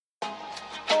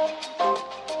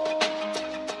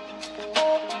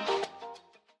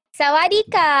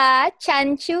Sawadika,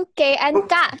 Chanchu, and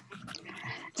Ka.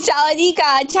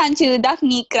 Sawadika, Chanchu,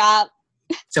 Daphne Crap.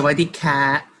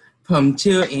 Sawadika,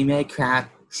 Pumchu, Amy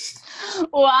Crap.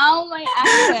 Wow, my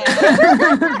accent.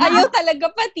 Ayaw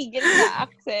talaga patigil sa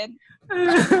accent.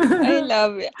 I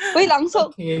love it. Wait lang,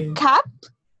 so, Okay.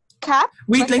 Cap?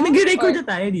 Wait lang, nag-record na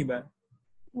tayo, di ba?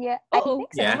 Yeah, I think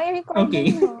so. Yeah. May recording Okay.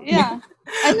 mo. Yeah.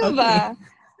 Ano ba?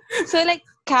 So, like,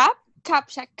 Cap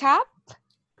siya, Cap?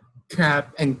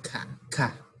 Crap and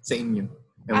ka sa inyo.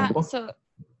 Ewan ko.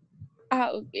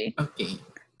 Okay. Okay.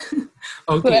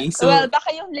 Okay, so... Well,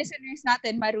 baka yung listeners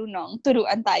natin marunong.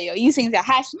 Turuan tayo using the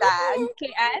hashtag.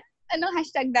 Kian? Anong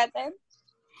hashtag natin?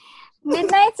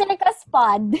 Midnight Circus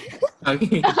Pod.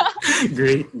 Okay.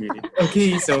 Great.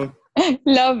 Okay, so...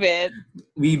 Love it.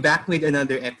 We back with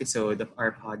another episode of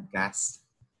our podcast.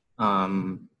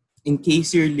 In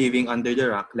case you're living under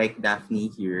the rock like Daphne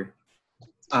here,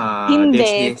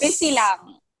 Hindi, busy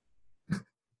lang.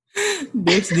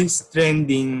 There's this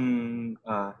trending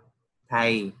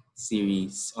Thai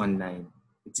series online.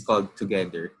 It's called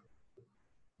Together.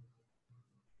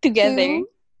 Together?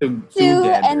 Two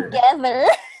and together.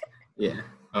 Yeah.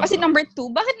 Kasi number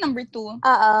 2. Bakit number 2?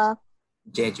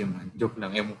 Jejeman. Joke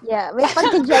lang. Yeah, may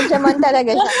pagka-judgment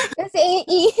talaga siya. Kasi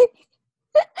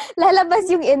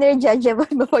lalabas yung inner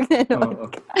judgment mo pag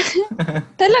nanonood ka.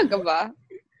 Talaga ba?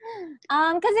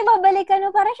 Kasi babalikan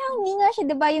mo, parang siyang hindi nga siya,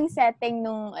 diba yung setting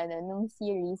nung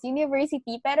series,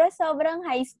 university, pero sobrang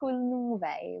high school nung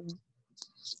vibe.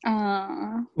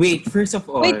 Wait, first of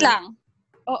all. Wait lang.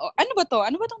 Oo. Ano ba to?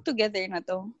 Ano ba tong Together na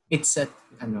to? It's a,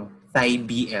 Thai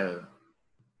BL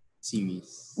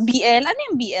series. BL? Ano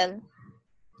yung BL?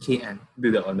 Kian,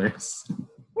 do the honors.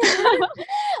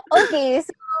 Okay,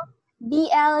 so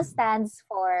BL stands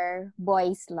for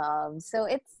boys love. So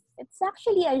it's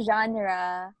actually a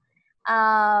genre.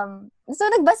 So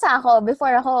nagbasa ako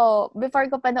before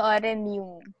ko panoorin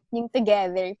yung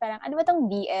Together. Parang ano ba tong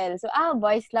BL? So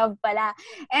boys love pala.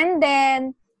 And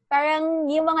then parang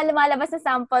yung mga lumalabas na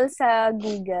sample sa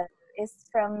Google is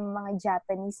from mga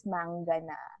Japanese manga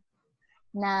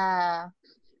na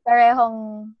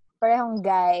parehong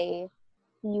guy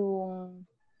yung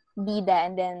bida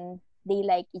and then they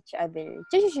like each other.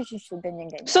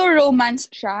 Ganyan. So, romance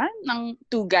siya ng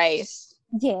 2 guys?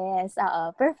 Yes,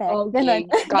 perfect. Okay, Ganon.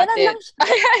 got Ganon it. lang siya.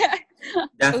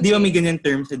 Di ba may ganyan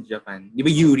term sa Japan? Di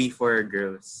ba Yuri for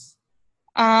girls?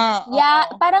 Yeah,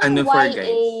 parang Ano for guys?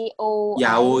 Y-A-O.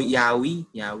 Yaoi.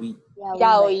 Yaoi.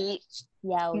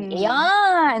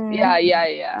 Ayan.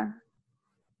 Yeah.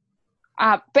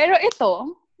 Pero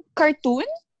ito, cartoon?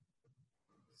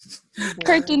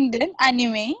 Cartoon din?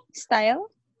 Anime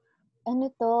style? Ano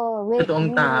to?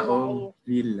 Totoong tao.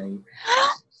 Real life.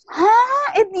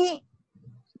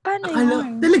 Paano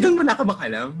yun? Talagang wala ka bang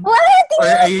alam? What? Or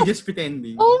are you just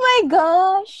pretending? Oh my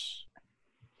gosh!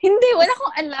 Hindi, wala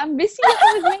akong alam. Busy ako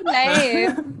with my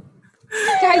life.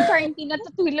 Kahit quarantine,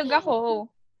 natutulog ako.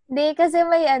 Hindi, kasi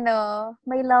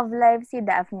may love life si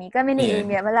Daphne. Kami ni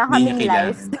Amy, wala kaming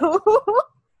life.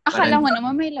 Akala mo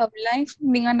naman may love life.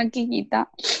 Hindi nga nagkikita.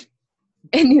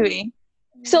 Anyway.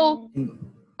 So,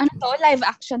 ano to? Live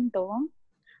action to?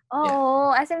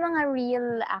 Oo, as in mga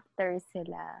real actors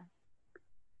sila.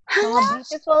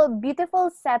 Mga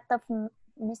beautiful set of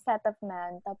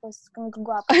man. Tapos, kung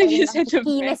gagwapo yung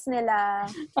kinis nila.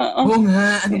 Oo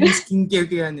nga, ano yung skincare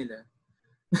kaya nila?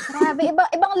 Grabe,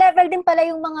 ibang level din pala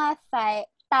yung mga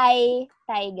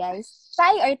Thai guys.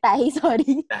 Thai or Thai?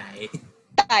 Sorry.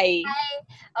 Thai.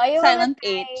 Yung Silent mga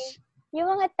Thai, H. Yung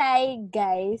mga Thai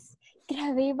guys,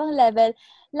 grabe, ibang level.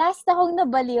 Last akong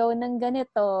nabaliw ng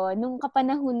ganito nung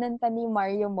kapanahunan pa ni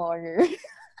Mario Morer.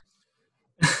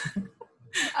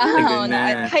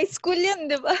 High school yun,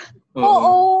 di ba?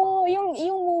 Oo, yung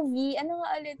movie, ano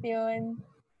nga ulit yun?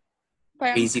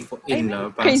 Crazy in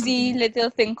Love. Crazy Little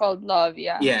Thing Called Love,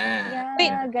 yeah. Yeah. Wait,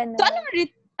 ganun. so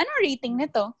anong rating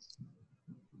nito?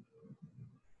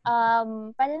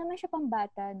 Pala naman siya pang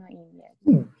bata, no, Ian?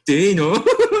 Hindi, no?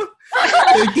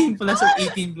 13 plus or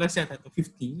 18 plus yata to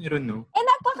 15, I don't know.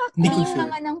 Napaka-clean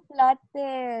naman ng plot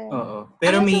eh. Oo.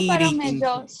 Pero may so parang rating.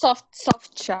 medyo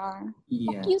soft siya.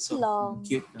 Yeah. Cute lang.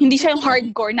 Cute lang. Hindi siya yung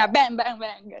hardcore na bang.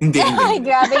 Hindi. Ay,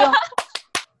 grabe yung...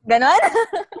 Ganon?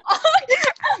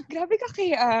 Grabe ka,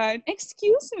 Kian.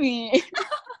 Excuse me.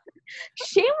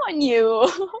 Shame on you.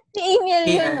 Si Emil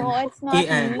yun, no? It's not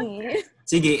me.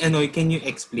 Sige, can you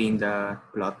explain the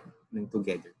plot ng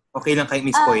Together? Okay lang kahit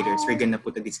may spoilers. We're gonna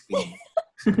put a disclaimer.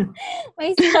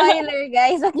 May spoiler,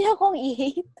 guys. Huwag niyo akong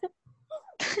i-hate.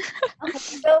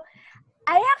 Okay, so,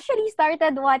 I actually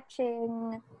started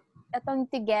watching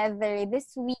itong Together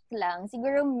this week lang.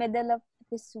 Siguro middle of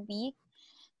this week.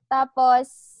 Tapos,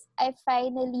 I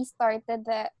finally started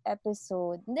the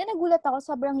episode. And then nagulat ako,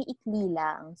 sobrang ikli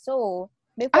lang. So,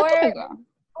 before, talaga?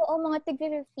 oo, mga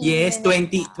tig-15 Yes,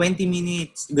 minutes 20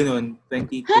 minutes. Ganun,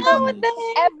 20, 30 What the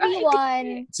minutes. heck? Everyone,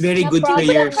 It's very na good for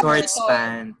your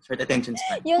problem short attention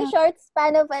span. yung short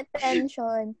span of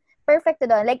attention, perfect to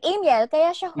doon. Like, Amiel,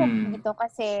 kaya siya hooked Hmm. dito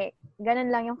kasi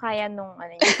ganun lang yung kaya nung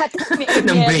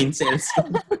Ng brain cells.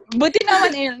 Buti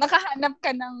naman, nakahanap ka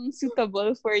ng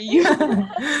suitable for you.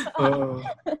 Oo.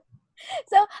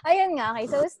 So, ayun nga. Okay.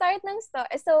 So, start ng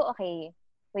story. So, okay.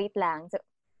 Wait lang. So,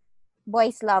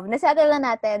 boys love. Nasettle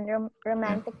na natin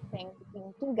romantic thing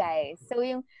between two guys. So,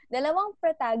 yung dalawang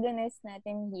protagonists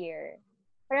natin here,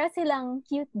 para silang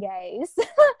cute guys.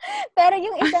 Pero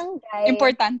yung isang guy...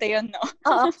 Importante yun, no?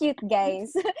 Oo, cute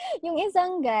guys. Yung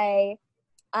isang guy,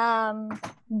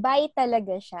 bi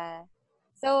talaga siya.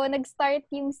 So, nag-start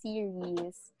yung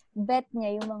series. Bet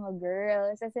niya yung mga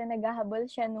girls. Kasi naghahabol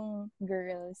siya nung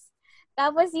girls.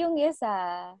 Tapos yung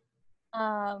isa,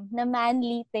 na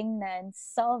manly tingnan,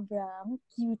 sobrang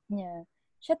cute niya.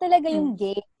 Siya talaga yung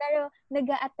gay. Pero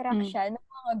nag-a-attract siya ng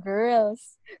mga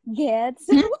girls.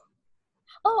 Gets?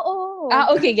 Oo.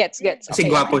 Okay, gets. Kasi Okay.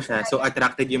 gwapo siya. So,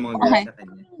 attracted yung mga girls sa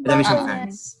kanya. Madami siyang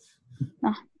fans.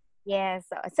 Yes.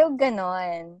 So,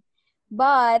 ganon.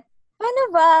 But, paano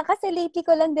ba? Kasi lately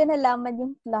ko lang din nalaman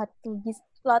yung plot twist,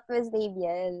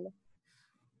 Abiel.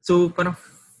 So, parang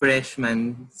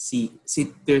freshman,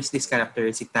 there's this character,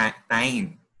 si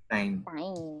Tyne. Time?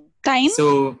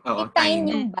 So, Si Tyne Tyne.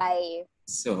 yung bi.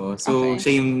 So Okay.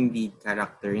 siya yung lead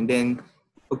character. And then,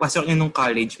 pagpasok niya nung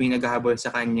college, may naghahabol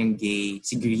sa kanyang gay,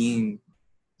 si Green.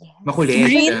 Yes. Makulit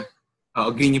Green? siya.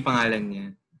 Oo, Green yung pangalan niya.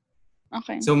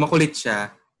 Okay. So, makulit siya.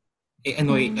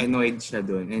 Annoyed siya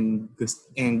doon.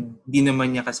 And di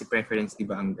naman niya kasi preference, di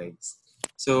ba, ang guys.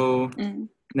 So,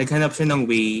 naghanap siya ng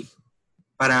way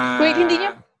para... Wait,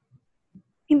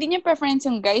 hindi niya preference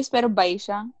yung guys, pero bi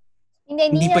siya?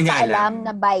 Hindi pa niya niya pa alam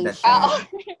na bi that siya. time.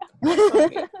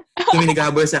 Okay. So, may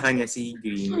naghahabol sa kanya si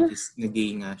Green, which is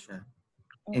nag-gay nga siya.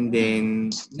 And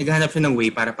then, naghahanap siya ng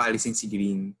way para paalisin si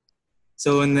Green.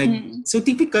 So, so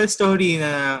typical story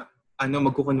na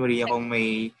magkukunwari akong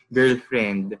may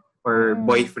girlfriend or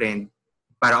boyfriend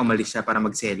para umalis siya, para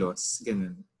magselos.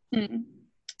 Ganun.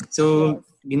 So,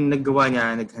 ginagawa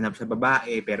niya, naghanap siya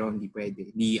babae, pero hindi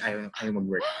pwede. Hindi ayaw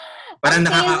mag-work. Parang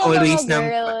nakaka-always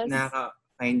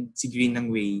nakaka-find si Green ng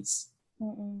ways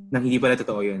na hindi pala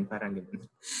totoo yun. Parang gano'n.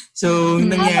 So,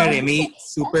 nangyari, may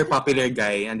super popular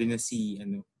guy. Andun na si,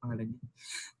 pangalan niya?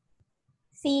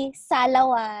 Si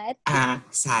Salawat.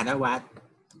 Sarawat.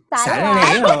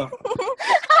 Salawat.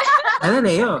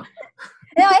 Leo.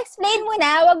 No, explain mo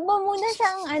na. Wag mo muna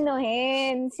siyang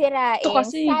sirain. Ito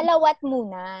kasi. Salawat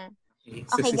muna.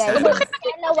 So, Okay, si guys.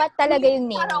 Salawat talaga yung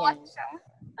name niya.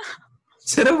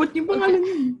 Sarawat yung pangalan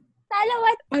niya.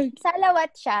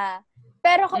 Salawat siya.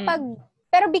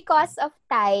 Pero because of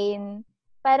time,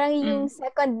 parang yung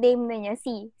second name na niya,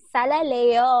 si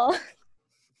Salaleo.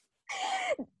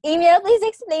 Email, please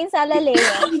explain Salaleo.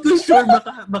 Hindi ko sure,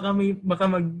 baka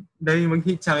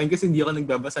mag-hit sa akin kasi hindi ako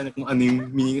nagbabasa na kung ano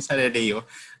yung meaning sa Salaleo.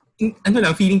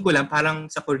 Feeling ko lang,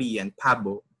 parang sa Korean,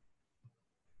 pabo.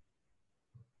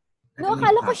 No,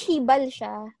 akala ko shibal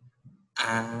siya.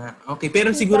 Okay.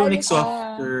 Pero siguro like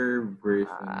softer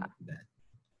version of that.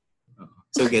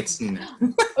 So, gets nyo na.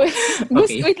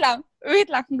 Okay. Wait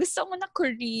lang. Gusto mo na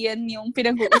Korean yung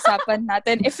pinag-uusapan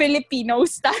natin.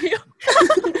 Filipinos tayo.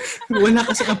 Wala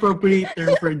kasi appropriate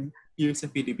term for here sa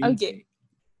Philippines. Okay.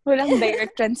 Walang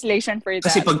direct translation for that.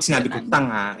 Kasi pag sinabi ko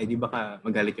tanga, di baka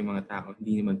magalit yung mga tao.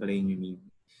 Hindi naman pala yun yung meaning.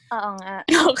 Oo nga.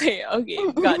 Okay.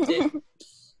 Got it.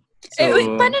 So,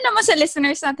 paano naman sa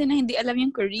listeners natin na hindi alam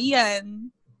yung Korean?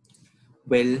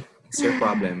 Well, it's your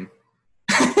problem.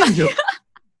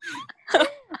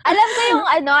 Alam ko yung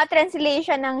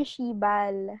translation ng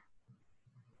shibal.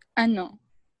 Ano?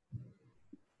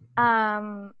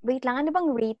 Wait lang, ano bang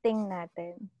rating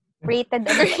natin? Rated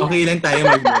Okay lang tayo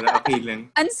magmula. Okay lang.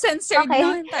 Uncensored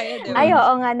naman tayo, diba? Ay,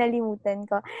 oo nga, nalimutan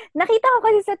ko. Nakita ko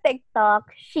kasi sa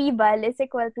TikTok, shibal is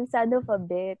equal to son of a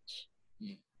bitch.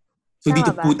 So, tama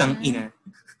dito ba? putang ina.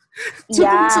 So,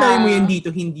 kung sinabi mo yan dito,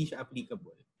 hindi siya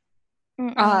applicable.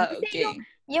 Okay.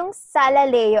 Yung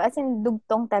Salaleo, as in,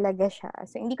 dugtong talaga siya.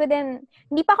 So, hindi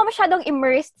pa ako masyadong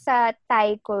immersed sa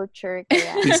Thai culture.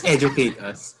 Kaya. Please educate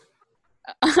us.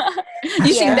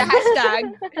 Using the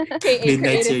hashtag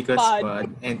Midnight Circus Pod.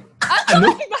 And,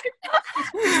 ano?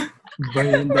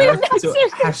 So,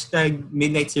 hashtag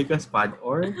Midnight Circus Pod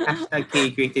or hashtag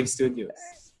K Creative Studios.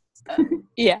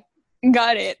 Yeah.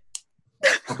 Got it.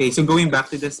 Okay, so going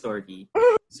back to the story.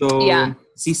 So,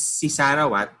 si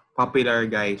Sarawat, popular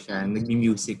guy siya,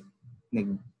 nag-music,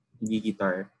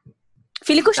 nag-guitar.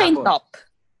 Feeling ko siya yung top.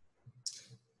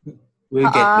 We'll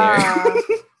get there.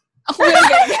 Ako will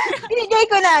get there. Binigay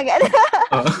ko na agad.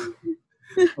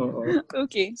 Oo.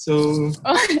 Okay. So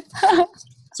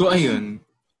ayun.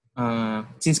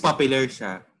 Since popular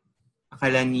siya,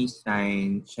 akala ni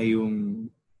Stein siya yung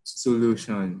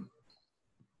solution.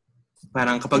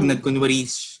 Parang kapag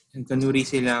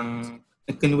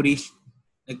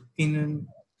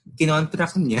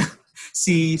kinontract niya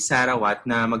si Sarah Watt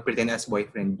na mag-pretend as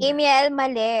boyfriend niya. Emiel,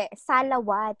 mali.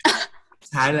 Salawat.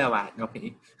 Salawat,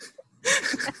 okay.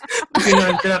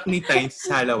 Kinontract ni Stein si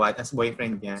Salawat as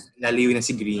boyfriend niya. Lalayo na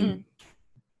si Green.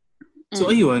 So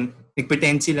ayun,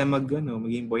 nag-pretend sila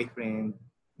maging boyfriend.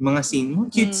 Mga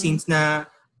cute scenes na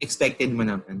expected mo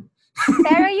naman.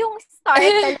 Pero yung start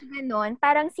talaga nun,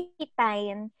 parang si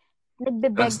Tyne,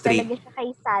 nagbe-beg talaga siya kay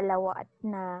Salawat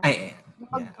na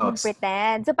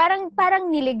mag-pretend. So parang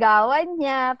niligawan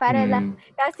niya, para lang,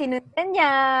 tapos sinundan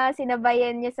niya,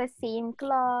 sinabayan niya sa same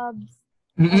clubs.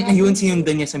 Ayun,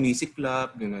 sinundan niya sa music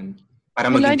club, ganun. Para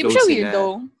maging close sila. Hindi weirdo.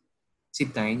 Si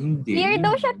Tyne, hindi.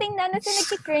 Weirdo siya tingnan, kasi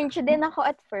nagki-cringe din ako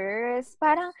at first.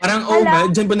 Parang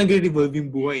dyan ba nagre-revolve yung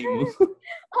buhay mo?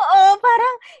 Oo,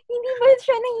 parang hindi ba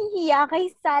siya nahihiya kay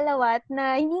Salawat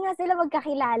na hindi nga sila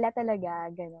magkakilala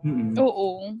talaga, gano'n.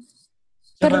 Oo.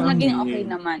 Pero naging okay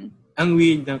naman. Ang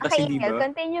weird lang kasi, di ba? Okay,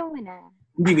 continue mo na.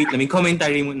 Hindi, wait lang. May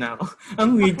commentary muna ako.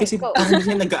 Ang weird kasi parang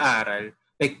siya nag-aaral.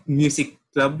 Like, music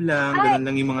club lang, gano'n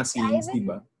lang yung mga scenes, di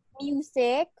ba?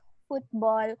 Music,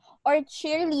 football, or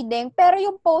cheerleading. Pero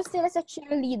yung post nila sa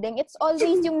cheerleading, it's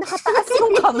always yung nakataas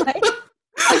yung kamay.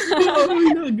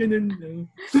 Oo, ganun lang.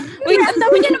 Wait, ang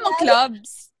dami niya namang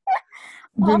clubs.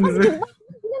 Ganun.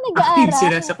 Kasi nag-aaral. Active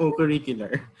sila sa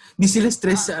co-curricular. Di sila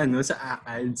stress sa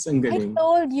ACADS. Ang galing. I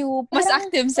told you. Mas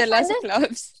active sila sa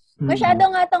clubs.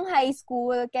 Masyado nga tong high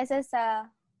school kesa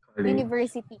sa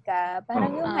university ka.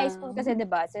 Parang yung high school kasi,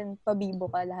 diba,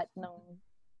 pabibo ka lahat ng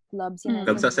clubs.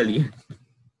 Clubs sasali.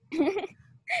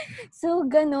 So,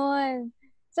 ganon.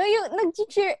 So, yung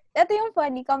nag-cheer, ito yung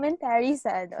funny commentary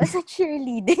sa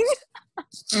cheerleading.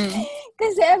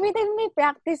 Kasi every time may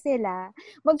practice sila,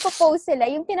 magpo-pose sila,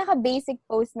 yung pinaka-basic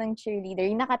pose ng cheerleader,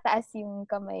 yung nakataas yung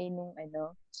kamay nung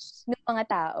mga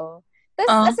tao.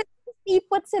 Tapos,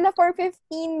 ipot sila for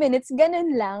 15 minutes,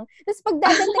 ganun lang. Tapos,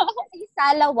 pagdadating si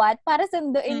Salawat para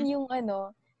sunduin yung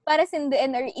para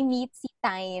sunduin or i-meet si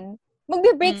Tyne,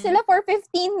 magbe-break sila for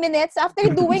 15 minutes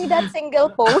after doing that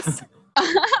single pose.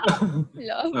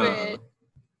 Love it.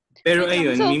 Pero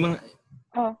ayun, may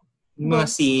mga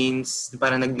scenes,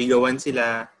 parang nagligawan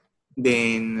sila,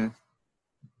 then,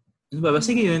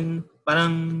 sige yun,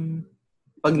 parang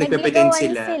pag nagpe-pretend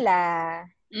sila.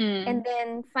 And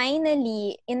then,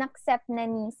 finally, inaccept na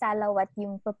ni Salawat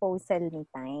yung proposal ni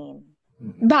Tyne.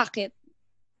 Bakit?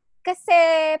 Kasi,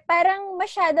 parang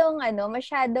masyadong,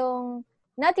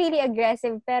 not really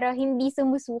aggressive, pero hindi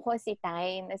sumusuko si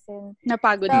Tyne. As in,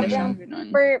 napagod na siya.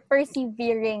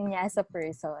 Persevering niya as a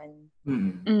person.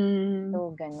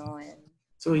 So, ganon.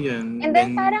 So, yun. And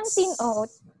then, parang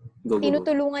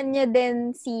tinutulungan niya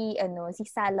din si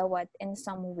Salawat in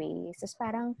some ways. So,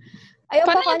 parang,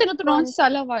 paano niya tinutulungan si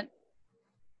Salawat?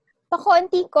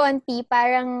 Pa-konti-konti,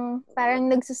 parang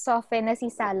nagsusoften na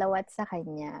si Salawat sa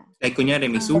kanya. Like, kunyari,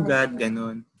 may sugat,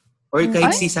 ganon. Or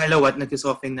kahit si Salawat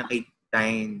nagsusoften na kay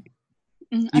Tyne.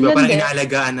 Diba? Parang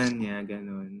inaalagaan na niya,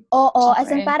 ganon. Oo, as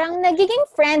in parang nagiging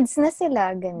friends na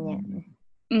sila, ganyan.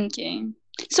 Okay.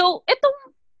 So,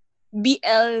 itong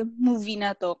BL movie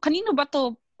na to, kanino ba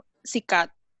to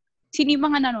sikat? Sino yung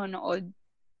mga nanonood?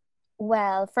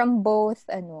 Well, from both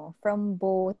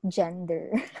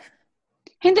gender.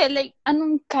 Hindi, like,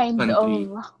 anong kind of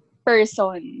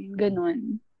person,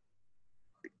 ganun.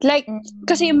 Like,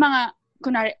 kasi yung mga,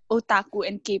 kunwari, otaku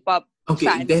and K-pop,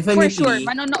 fan. Definitely. For sure,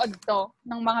 manonood to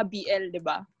ng mga BL, di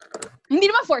ba? Hindi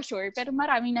naman for sure, pero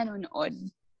maraming nanonood.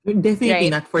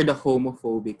 Definitely not for the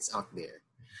homophobics out there.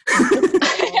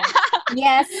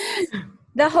 Yes.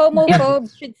 The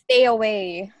homophobes should stay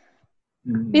away.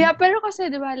 Yeah, pero kasi,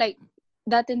 di ba, like,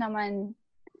 dati naman,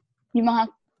 yung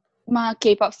mga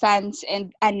K-pop fans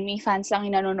and anime fans lang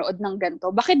yung nanonood ng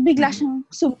ganito. Bakit bigla siyang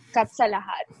sumikat sa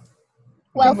lahat?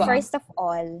 Well, first of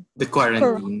all, the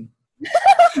quarantine.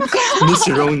 Miss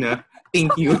Rona.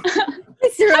 Thank you.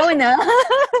 Miss Rona.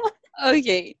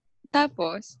 Okay.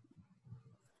 Tapos?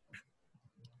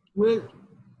 Well,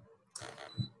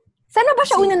 saan ba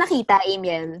siya una nakita,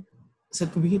 Emiel? Sa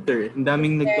Twitter. Ang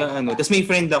daming Tapos may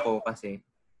friend ako kasi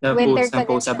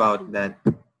na-post about that.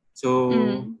 So,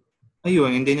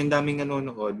 ayun. And then, ang daming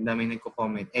nanonood. Ang daming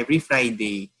nagko-comment. Every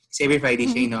Friday. Kasi every Friday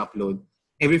siya yung na-upload.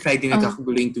 Every Friday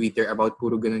nagkakagulo yung Twitter about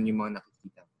puro ganun yung mga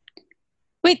nakikita.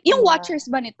 Wait, yung watchers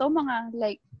ba nito, mga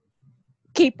like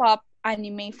K-pop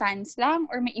anime fans lang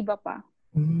or may iba pa?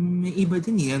 May iba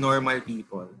din normal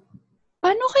people.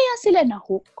 Paano kaya sila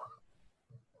na-hook?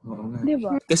 Oo nga.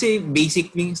 Diba? Kasi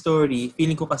basic yung story,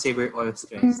 feeling ko kasi we're all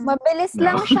stressed. Mabilis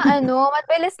lang siya,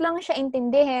 mabilis lang siya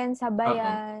intindihin,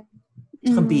 sabayan.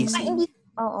 Saka basic. Ay, hindi,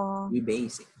 oo. We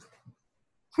basic.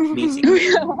 Basic.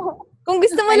 Kung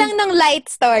gusto mo lang ng light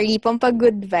story,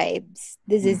 pampa-good vibes,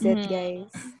 this is it, guys.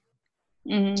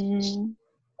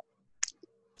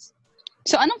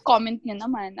 So, anong comment niya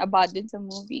naman about din sa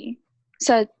movie?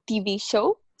 Sa TV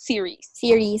show? Series?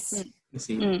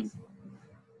 Kasi,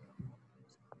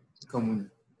 ikaw muna.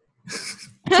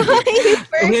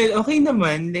 Well, okay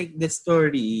naman. Like, the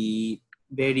story,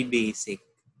 very basic.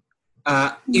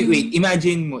 Wait,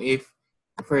 imagine mo if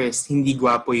first, hindi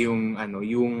gwapo yung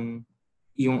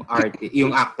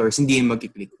yung actors, hindi yung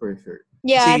mag-click for sure.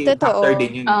 Yeah, kasi totoo. actor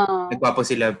din yun. Nagwapo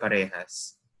sila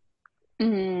parehas.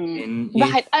 And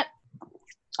bakit?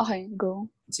 Okay, go.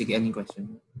 Sige, anong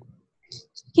question?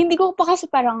 Hindi ko pa kasi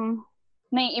parang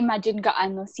nai-imagine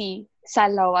gaano si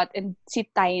Salawat and si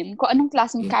Tyne. Kung anong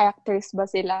klaseng characters ba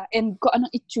sila and kung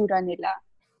anong itsura nila.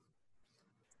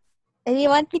 And you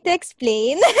want me to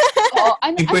explain? Oo,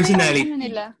 ano personality. Ano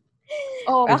nila?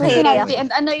 Oh, Okay. personality.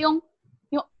 And ano yung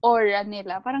aura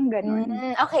nila. Parang ganun.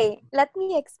 Okay, let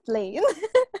me explain.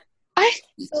 Ay!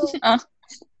 So,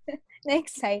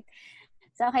 next slide.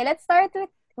 So, okay, let's start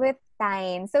with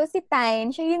Tyne. So, si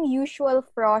Tyne, siya yung usual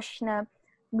frosh na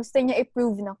gusto niya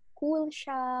i-prove na cool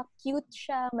siya, cute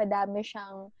siya, madami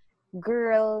siyang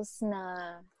girls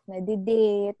na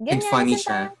nadi-date. Ganyan. And funny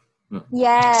siya.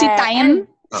 Yeah. Si Tyne?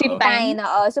 Si Tyne,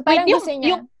 oo. So, parang gusto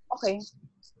niya. Okay.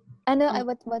 Ano,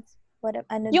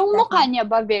 yung mukha niya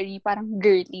ba very parang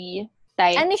girly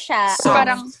type? Ano siya? Soft.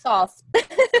 Parang soft.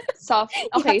 Soft.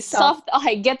 Okay, Yeah, soft.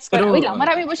 Okay, gets ko. Pero, Wait lang,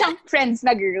 marami mo siyang friends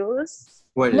na girls?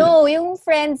 Wala. No, yung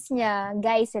friends niya,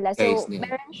 guys sila. So, Guys niya.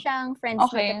 meron siyang friends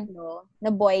na tatlo, na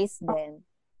boys din.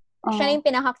 Siya na yung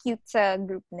pinaka-cute sa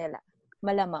group nila.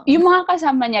 Malamang. Yung mga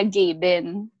kasama niya, gay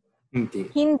din? Hindi.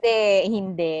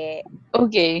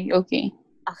 Okay.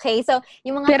 Okay, so,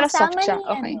 yung mga Pero kasama soft siya. ni,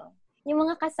 Okay. yung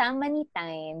mga kasama ni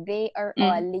Tyne, they are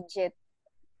all legit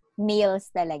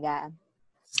males talaga.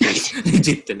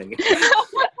 Legit talaga.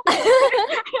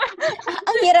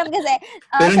 Ang hirap kasi.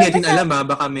 Pero hindi natin alam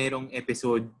baka merong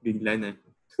episode bigla na.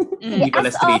 Hindi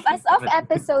pala straight. As of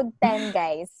episode 10,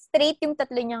 guys, straight yung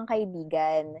tatlo niyang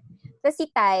kaibigan. So, si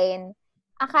Tyne,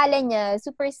 akala niya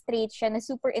super straight siya, na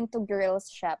super into girls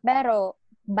siya, pero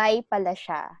bi pala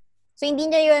siya. So, hindi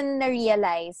niya yun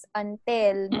na-realize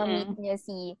until ma-meet niya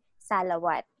si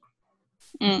Salawat.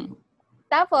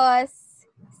 Tapos,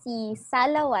 si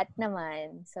Salawat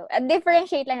naman, so,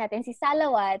 differentiate lang natin, si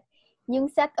Salawat, yung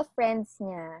set of friends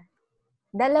niya,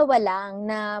 dalawa lang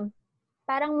na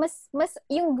parang mas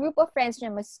yung group of friends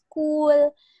niya mas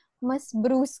cool, mas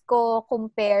brusco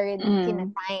compared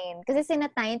kina Tyne. Kasi sina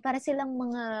Tyne, para silang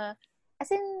mga, as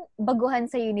in,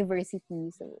 baguhan sa university.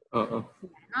 So, Oo.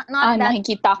 not that.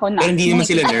 Nakikita ko na. Pero hindi naman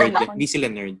sila nerd. Hindi sila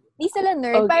nerd.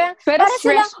 Okay. Pero para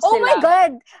silang, oh sila. my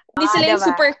God! Hindi sila yung diba?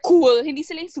 super cool. Hindi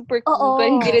sila yung super cool. Oo. Pero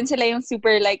hindi rin sila yung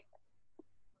super like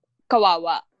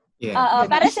kawawa. Yeah.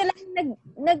 Para silang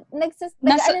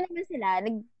nagtatry naman.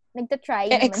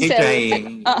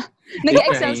 Trying.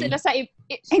 Nag-excel sila sa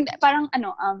parang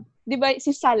di ba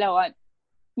si Salawat,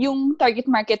 yung target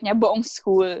market niya buong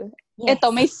school. Yes.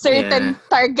 Ito, may certain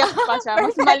target pa siya.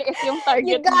 Mas maliit yung target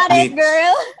You got it,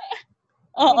 girl!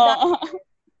 Oo.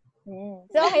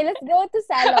 So, okay, let's go to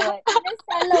Salawat.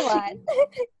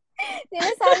 Sila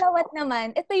Salawat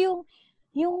naman, ito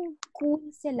yung cool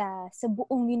sila sa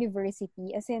buong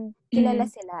university. As in, kilala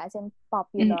sila. As in,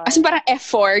 popular. As in, parang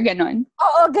F4, ganon?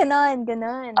 Oo, ganon.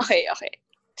 Okay.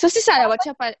 So, si Salawat,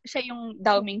 siya yung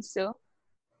Daomingsu?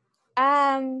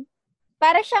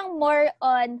 Para siyang more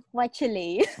on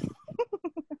Wachile.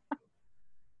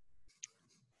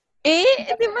 Di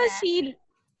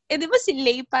ba si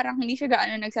Lay parang hindi siya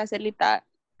gaano nagsasalita?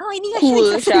 Hindi nga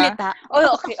Cool siya nagsasalita.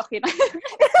 Oh, okay.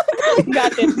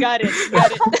 Got it.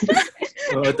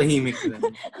 Oo, tahimik lang.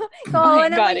 Oo,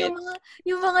 Got naman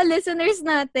yung mga listeners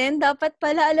natin, dapat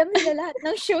pala alam nila lahat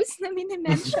ng shows na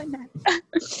minimension natin.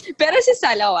 Pero si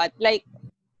Salawat, like,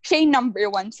 siya yung number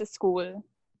 1 sa school.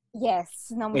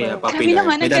 Yes, number 1. Popular.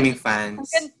 Naman, Madaming fans.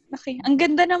 Ang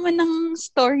ganda naman ng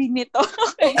story nito.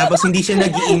 Tapos hindi siya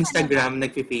nag-i-Instagram,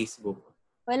 nag-Facebook.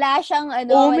 Wala siyang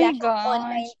my siyang gosh.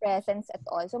 online presence at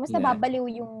all. So, mas nababaliw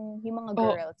yung mga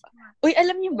girls. Uy,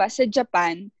 alam niyo ba, sa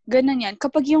Japan, ganun yan.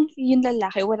 Kapag yung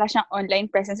lalaki, wala siyang online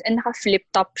presence and naka-flip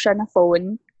top siya na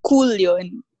phone, cool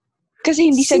yun. Kasi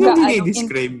hindi siya Sino gaano.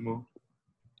 describe mo?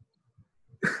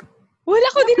 Wala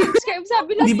ko din describe.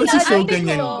 Sabi lang Hindi ba si Ay, Shogun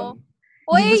hindi yan ko. yun?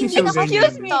 Uy, Hindi ba si hindi Shogun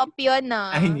naka-excuse yun? top yun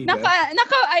Ay, hindi ba?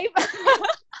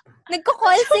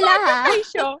 Nagko-call sila ha.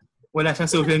 Wala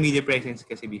siyang social media presence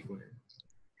kasi before.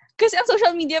 Kasi ang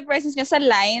social media presence niya sa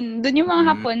Line. Doon yung mga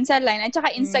Hapon sa Line. At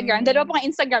saka Instagram. Dalawa pa nga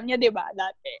Instagram niya, di ba?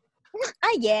 Dati.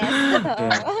 Yes. Totoo.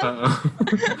 Oo.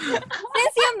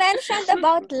 Since you mentioned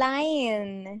about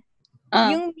Line,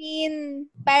 yung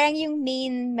parang yung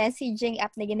main messaging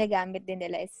app na ginagamit din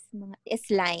nila is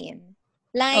Line.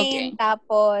 Line, Okay.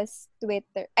 tapos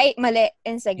Twitter. Ay, mali.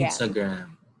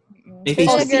 Instagram. May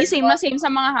Oh, Facebook. same na same sa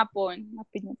mga Hapon.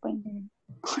 Napin mo pa yun.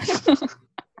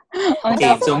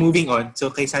 Okay, so moving on.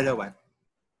 So, kay Salawat.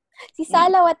 Si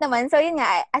Salawat naman, so yun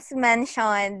nga, as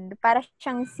mentioned, para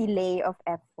siyang si Lay of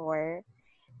F4.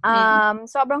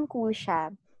 Sobrang cool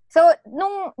siya. So,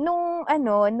 nung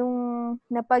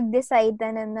napag-decide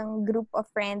na ng group of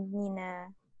friend ni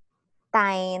na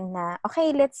Tyne na,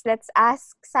 okay, let's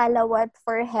ask Salawat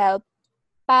for help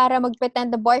para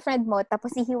mag-pretend the boyfriend mo,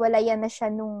 tapos hihiwalayan na siya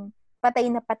nung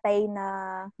patay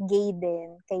na gay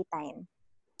din kay Tyne.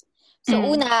 So,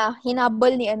 una,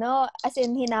 hinabol ni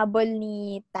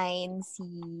Tyne si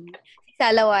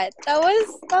Salawat.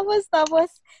 Tapos,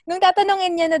 nung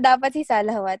tatanungin niya na dapat si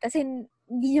Salawat, as in,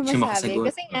 hindi niya masabi.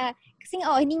 Kasi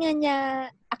hindi nga niya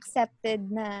accepted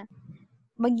na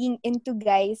maging into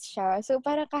guys siya. So,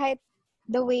 parang kahit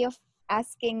the way of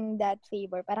asking that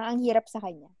favor, parang ang hirap sa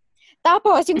kanya.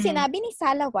 Tapos, yung sinabi ni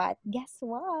Salawat, guess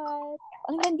what?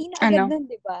 Ang landi na agad nun,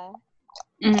 di ba?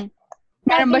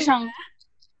 Meron ba siyang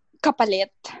kapalit?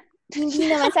 Hindi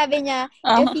naman. Sabi niya,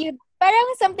 parang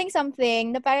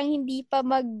something, na parang hindi pa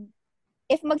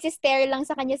if magsistare lang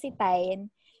sa kanya si Tyne,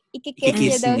 ikikiss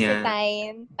niya daw si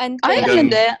Tyne. Ay,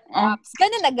 hindi.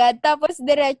 Ganun agad. Tapos,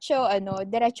 diretso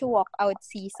walk out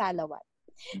si Salawat.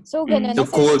 So, ganun. So,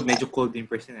 medyo cold in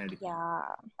personality.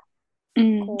 Yeah.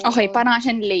 Okay, parang nga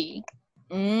siyang Lay.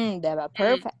 Diba?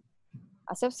 Perfect.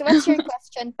 So, what's your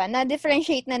question pa?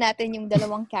 Na-differentiate na natin yung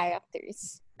dalawang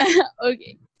characters.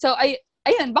 Okay. So,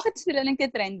 ayun, bakit sila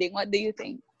nagtitrending? What do you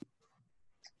think?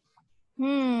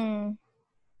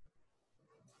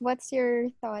 What's your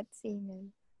thoughts,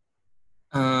 Emil?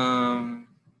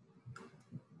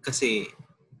 Kasi,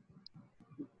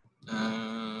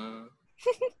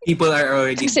 people are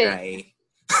already dry.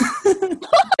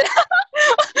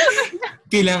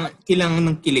 Kailangan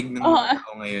ng kilig ng mga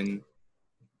tao ngayon.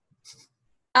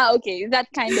 Okay. That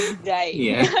kind of dry.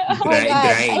 Yeah.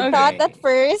 Dry. I thought at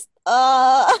first,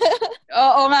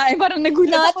 oo nga. Parang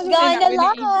nagulat ako sa sinabi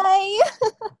not gonna lie.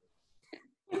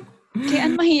 Kaya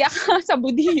mahiya ka sa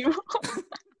budi mo.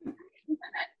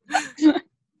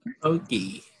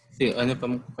 Okay. So, ano pa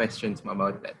mga questions mo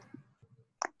about that?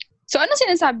 So, ano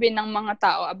sinasabi ng mga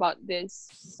tao about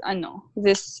this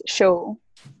show?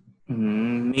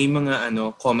 May mga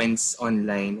comments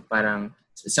online, parang,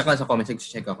 saka sa comments,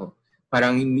 nag-check ako.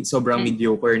 Parang sobrang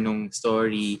mediocre nung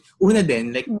story. Una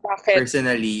din, like, Bakit?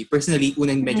 personally,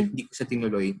 unang medyo hindi ko siya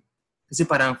tinuloy. Kasi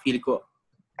parang feel ko,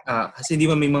 kasi di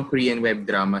ba may mga Korean web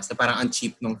dramas na parang ang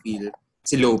cheap nung feel.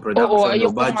 Kasi low production,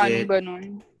 low budget.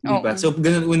 Diba? So,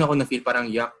 ganun una ko na feel, parang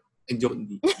joke,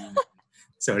 hindi.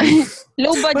 Sorry.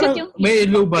 Low budget parang, yung... May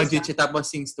low budget siya,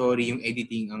 tapos yung story, yung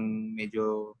editing, ang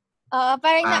medyo...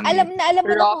 parang alam na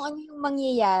kung ano yung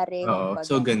mangyayari. Oo,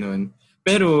 so ganun.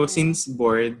 Pero since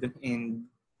bored and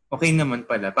okay naman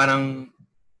pala, parang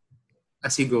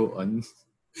as you go on,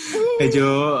 medyo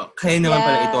kaya naman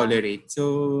pala i-tolerate.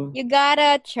 So, you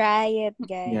gotta try it,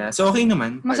 guys. Yeah, so okay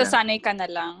naman pala. Masasanay ka na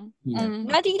lang. Yeah.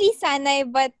 Not really sanay,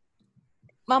 but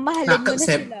mamahalin mo na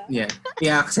sila. Yeah,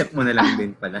 i-accept mo na lang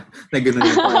din pala. Na ganun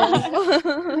na pala.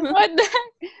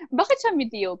 Bakit siya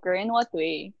mediocre? In what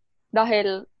way?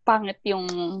 Dahil pangit yung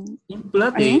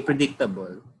plot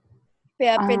predictable.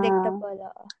 Yeah, predictable.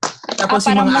 Tapos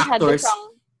yung mga actors,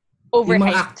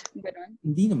 overhyped.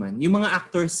 Hindi naman. Yung mga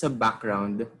actors sa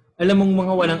background, alam mong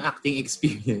mga walang acting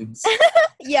experience.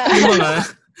 Yeah.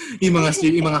 yung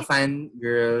mga fan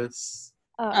girls.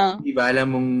 Diba? Alam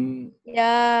mong...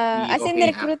 Yeah. As in,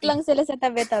 recruit lang sila sa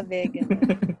tabi-tabi.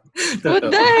 What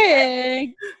the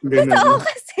heck? Totoo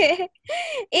kasi.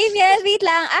 Amiel, wait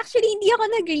lang. Actually, hindi ako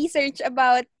nag-research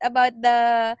about the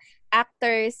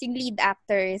actors, yung lead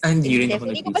actors.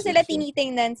 Hindi ko pa sila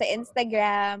tinitingnan sa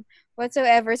Instagram,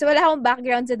 whatsoever. So, wala akong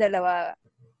background sa dalawa.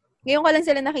 Ngayon ko lang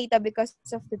sila nakita because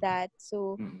of that.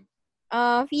 So,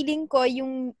 feeling ko,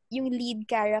 yung lead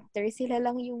character, sila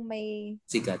lang yung may...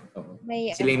 Sikat. Oo.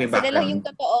 Sila lang yung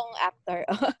totoong actor.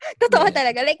 Totoo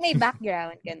talaga. Like, may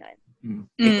background. Ganon.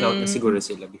 Ikaw na siguro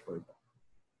sila before ba?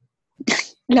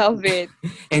 Love it.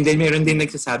 And then, meron din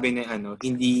nagsasabi na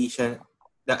hindi siya...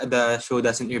 The show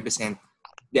doesn't represent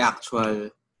the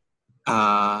actual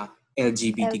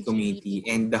LGBT community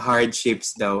and the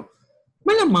hardships daw.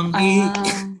 Malamang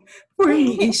for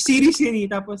me, series yun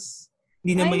tapos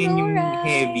hindi naman yun yung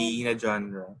heavy na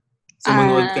genre. So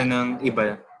manood ka ng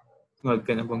iba. Manood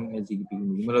ka na bang LGBT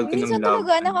community? Manood ka ng minsan Love.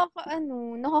 talaga,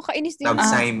 nakakainis din. Love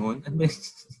Simon.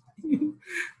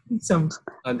 Some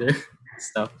other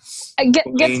stuff.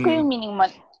 Gets ko yung meaning mo.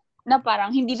 Na parang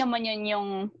hindi naman yun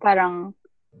yung parang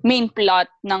main plot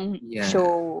ng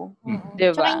show.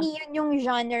 Diba? Tsaka hindi yun yung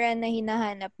genre na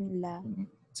hinahanap nila.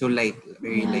 So light.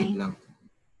 Very light lang.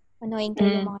 Annoying to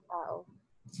yung mga tao.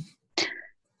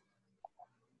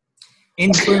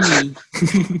 And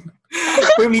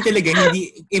for me talaga,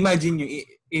 hindi, imagine nyo,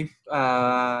 if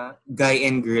guy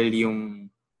and girl yung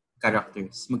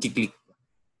characters, magkiklik.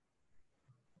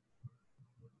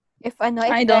 If I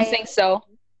don't think so.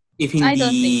 If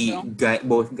hindi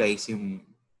both guys yung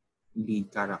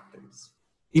lead characters.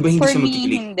 Diba hindi siya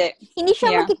magkiklik? Hindi siya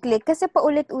magkiklik kasi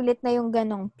paulit-ulit na yung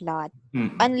ganong plot.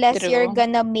 Unless you're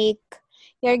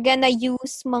gonna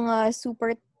use mga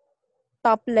super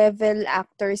top level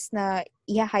actors na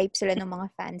i-hype sila ng mga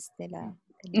fans nila.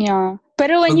 Yeah.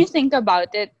 Pero when you think about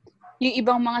it, yung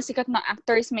ibang mga sikat na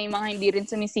actors, may mga hindi rin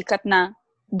sumisikat na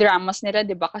dramas nila,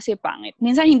 di ba? Kasi pangit.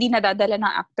 Minsan hindi nadadala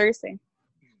ng actors eh.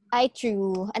 Ay,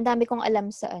 true. Ang dami kong alam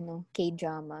sa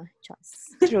K-drama.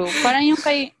 Just. True. Parang yung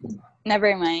kay...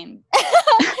 Never mind.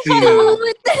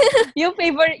 yung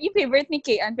favorite ni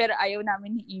K-an, pero ayaw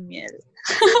namin ni Emil.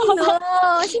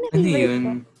 No! Sino favorite yun?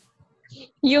 ko?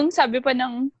 Yung sabi pa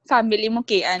ng family mo,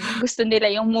 K-an, gusto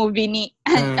nila yung movie ni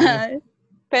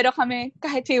pero kami,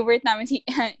 kahit favorite namin si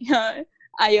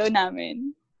ayaw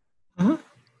namin. Huh?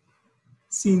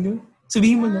 Sino?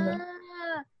 Sabihin mo na lang.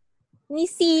 Ni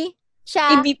si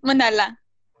siya. I-beep mo na lang.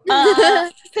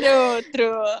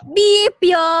 True. Beep,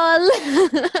 y'all!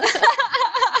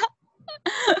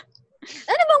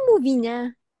 Ano bang movie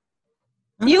niya?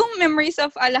 Yung Memories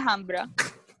of Alhambra.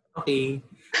 Okay.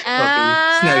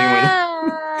 Sinabi mo na.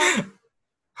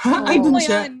 Ay, dun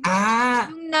siya.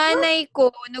 Yung nanay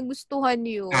ko, nagustuhan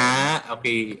yun.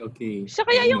 Okay. Siya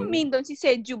kaya yung main doon, si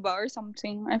Seju ba or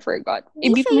something? I forgot.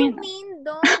 Hindi I-beep siya mo yung yun. main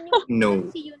doon. No.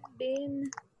 Si Yun Bin.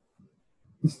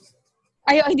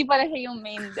 Hindi pala siya yung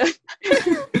main doon.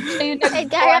 Siya yung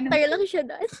character lang siya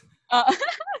doon.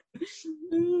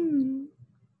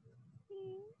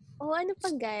 Ano pa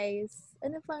guys?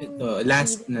 Ano pang... Ito,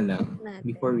 last na lang. Natin.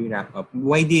 Before we wrap up.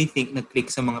 Why do you think na-click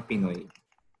sa mga Pinoy?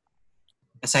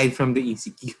 Aside from the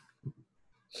ECQ.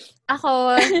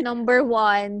 Ako, number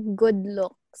 1, good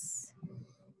looks.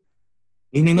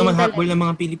 Yun naman hakbol ng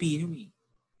mga Pilipino eh.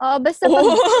 Basta pag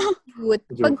cute.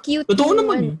 Pag cute. Totoo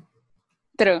naman.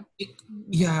 True.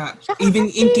 Yeah. Even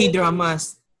in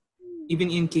K-dramas,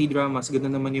 ganda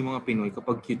naman yung mga Pinoy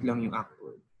kapag cute lang yung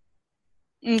actor.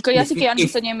 Kaya si Kian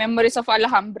gusto niya yung Memories of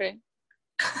Alhambra.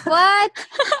 What?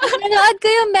 Nanood ko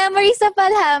yung Memories of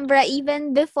Alhambra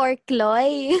even before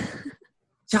Chloe.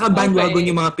 Tsaka bandwagon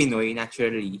yung mga Pinoy,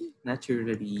 naturally.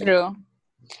 True.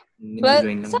 But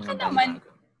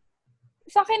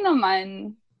sa akin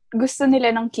naman, gusto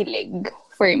nila ng kilig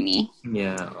for me.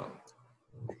 Yeah.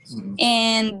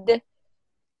 And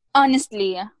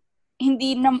honestly,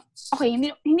 hindi naman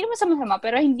sama-sama,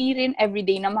 pero hindi rin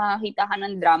everyday na makakita ka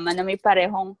ng drama na may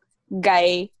parehong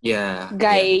guy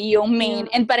yung main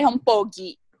and parehong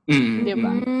pogi.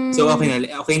 Diba? So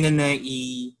okay na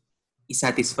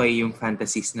i-satisfy yung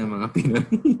fantasies ng mga Pinoy.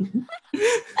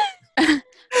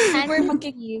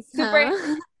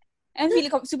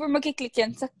 super magkiklik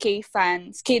yan sa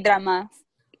K-fans, K-drama,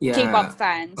 K-pop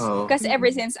fans. Kasi ever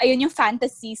since, ayun yung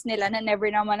fantasies nila na never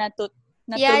naman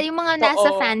yung mga nasa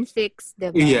fanfics,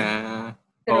 diba? Yeah.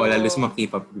 Lalo sa mga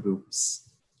K-pop groups.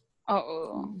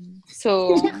 Oo.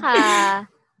 So,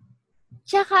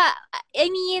 tsaka, I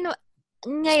mean,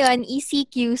 ngayon,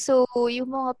 ECQ, so yung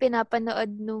mga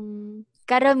pinapanood nung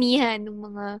karamihan ng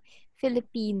mga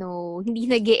Filipino, hindi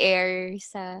nag-air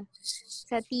sa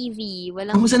TV.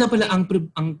 Kamusta na pala ang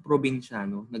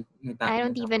probinsyano? I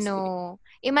don't even know.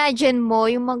 Imagine mo,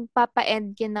 yung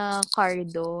magpapa-end kina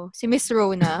Cardo, si Miss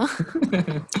Rona.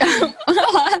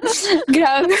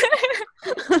 Grabe.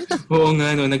 Oo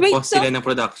nga, nag-pause sila ng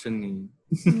production eh.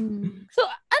 So,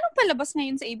 anong palabas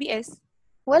ngayon sa ABS?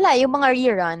 Wala, yung mga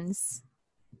reruns.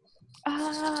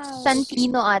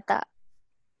 Santino ata.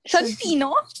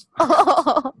 Santino?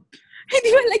 Oo. Hindi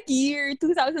ba year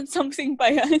 2000 something pa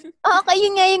yan? Kayo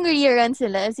nga yung reruns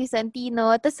sila, si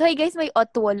Santino. Tapos, hi guys, may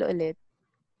Otwal ulit.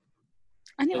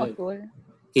 Ano yung Otwal?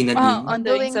 Kay Nadine? On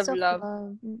the Wings of Love.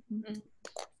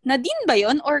 Nadine ba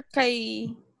yon or kay...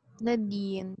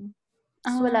 Nadine.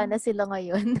 Wala na sila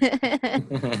ngayon.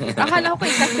 Akala ko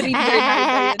kay Catherine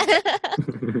Bernardo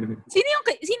yun.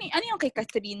 Ano yung kay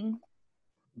Catherine?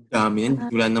 Dami yan.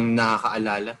 Wala naman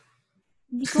nakakaalala.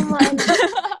 Hindi ko maalala.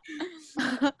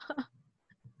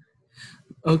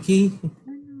 Okay.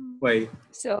 Why?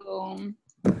 So,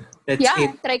 that's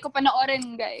it. Try ko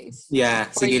panoorin, guys.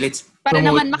 Yeah. Sige, let's para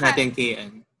promote naman natin kay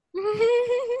Ann.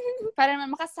 Para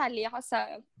naman makasali ako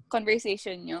sa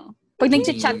conversation nyo. Pag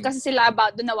nag-chat kasi sila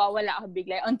about doon, nawawala ako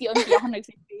bigla. Unti-unti ako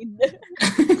nag-feed.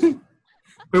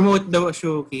 Promote the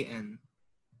show kay Ann.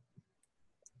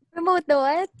 Promote the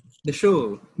what? The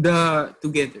show. The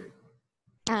Together.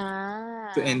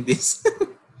 To end this.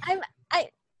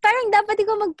 Parang dapat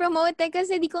ikaw mag-promote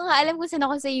kasi di ko nga alam kung saan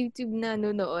ako sa YouTube na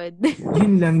nanonood.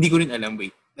 Yun lang. Di ko rin alam.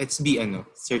 Wait. Let's be,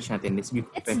 search natin. Let's be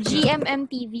professional. It's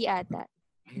GMMTV ata.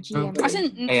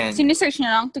 Kasi sinesearch nyo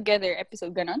lang Together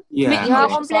episode, ganon? Yeah.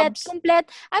 Complete.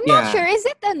 I'm not sure. Is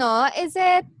it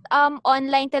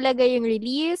online talaga yung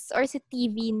release or sa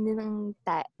TV ng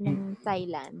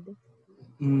Thailand?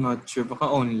 I'm not sure. Baka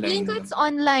online. Feeling ko it's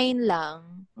online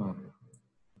lang.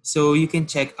 So you can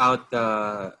check out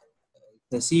the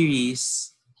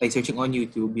series by searching on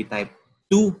YouTube. You type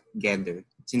Together.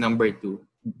 Si number 2.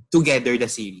 Together the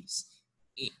series.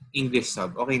 English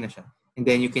sub. Okay na siya. And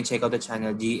then you can check out the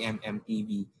channel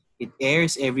GMMTV. It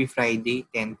airs every Friday,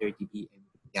 10:30 p.m.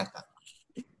 Yata.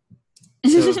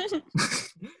 So,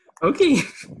 okay.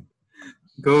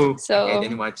 Go ahead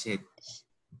and watch it.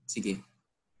 Sige.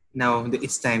 Now,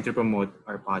 it's time to promote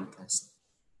our podcast.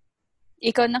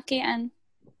 Ikaw na, Kian.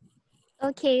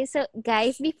 Okay, so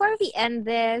guys, before we end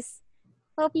this,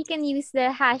 hope you can use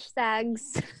the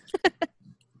hashtags.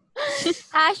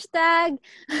 hashtag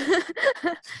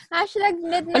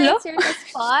Midnight Circus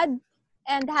Pod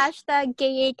and hashtag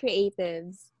KA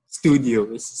Creatives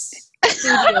Studios.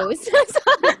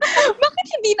 Bakit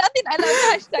hindi natin alam yung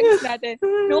hashtags natin?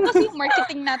 No, kasi yung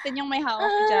marketing natin yung may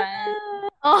hawak dyan.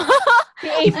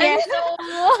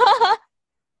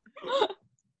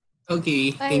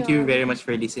 Okay, thank you very much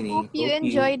for listening. Hope you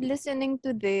enjoyed listening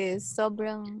to this.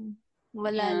 Sobrang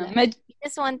wala lang.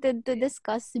 Just wanted to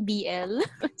discuss BL.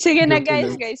 Sige na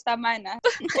guys, tama na.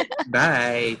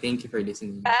 Bye. Thank you for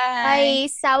listening. Bye.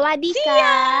 Sawadee ka.